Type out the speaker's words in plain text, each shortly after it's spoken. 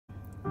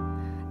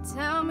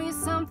Tell me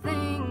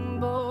something,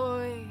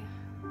 boy.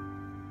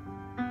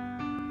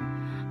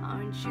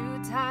 Aren't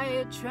you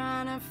tired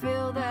trying to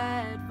fill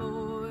that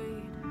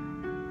void?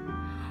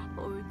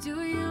 Or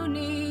do you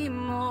need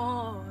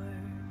more?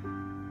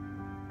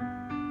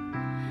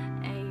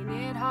 Ain't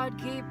it hard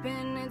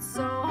keeping it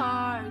so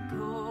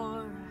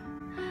hardcore?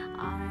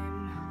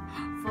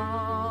 I'm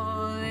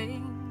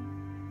falling.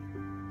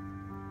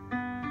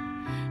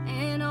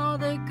 In all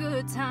the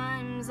good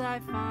times I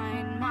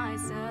find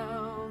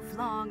myself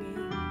longing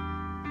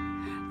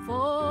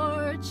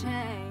for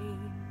change,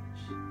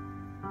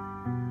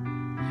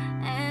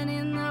 and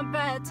in the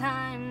bad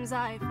times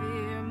I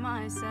fear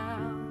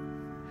myself.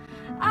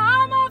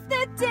 I'm off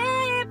the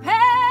deep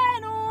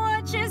end,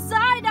 watch as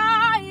I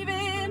dive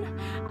in.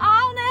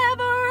 I'll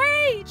never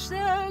reach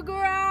the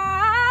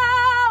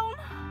ground,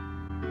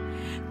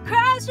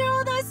 crash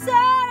through the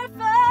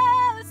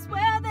surface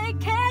where they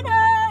can't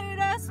hurt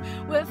us.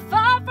 We're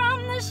far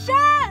from the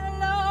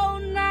shallow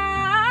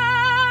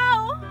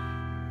now,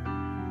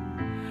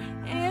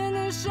 in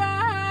the shallow,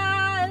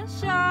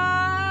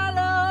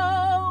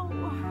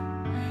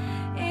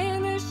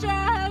 in the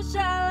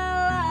shallow,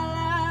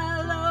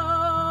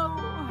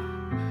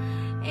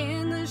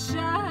 in the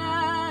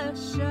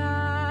shallow.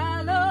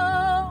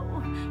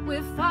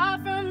 We're far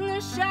from the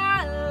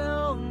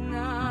shallow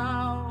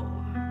now.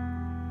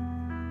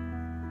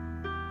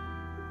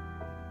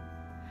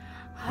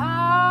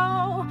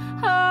 Oh,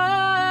 oh,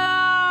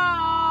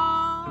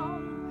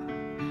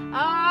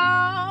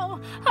 oh,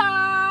 oh,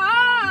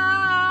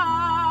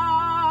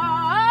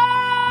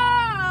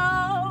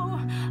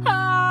 oh,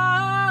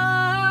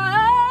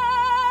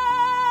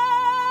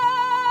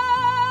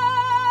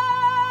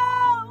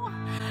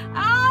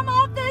 I'm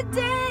off the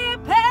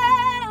deep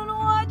end,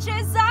 watch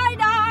as I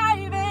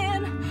dive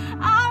in.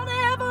 I'll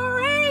never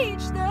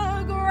reach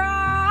the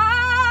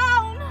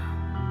ground,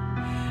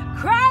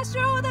 crash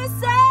through the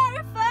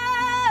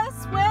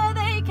surface where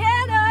they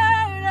can't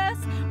hurt us.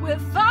 We're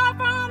far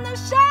from the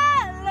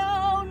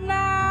shallow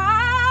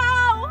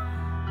now,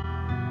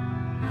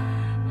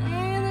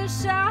 in the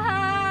shallow,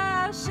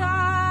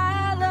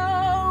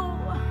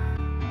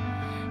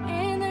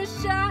 in the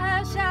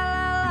shallow,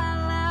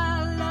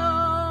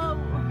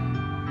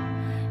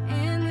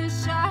 in the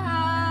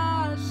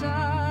shallow.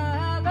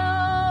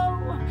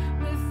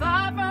 We're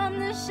far from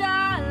the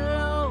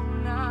shallow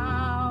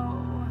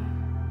now,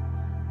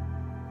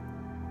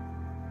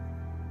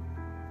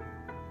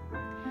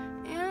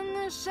 in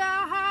the shallow,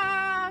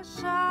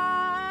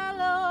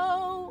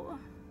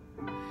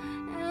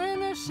 in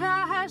the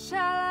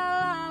shallow,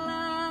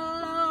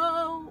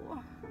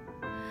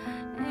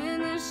 in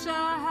the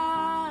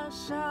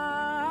shallow.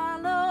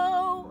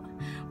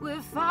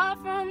 We're far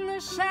from the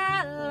shallow.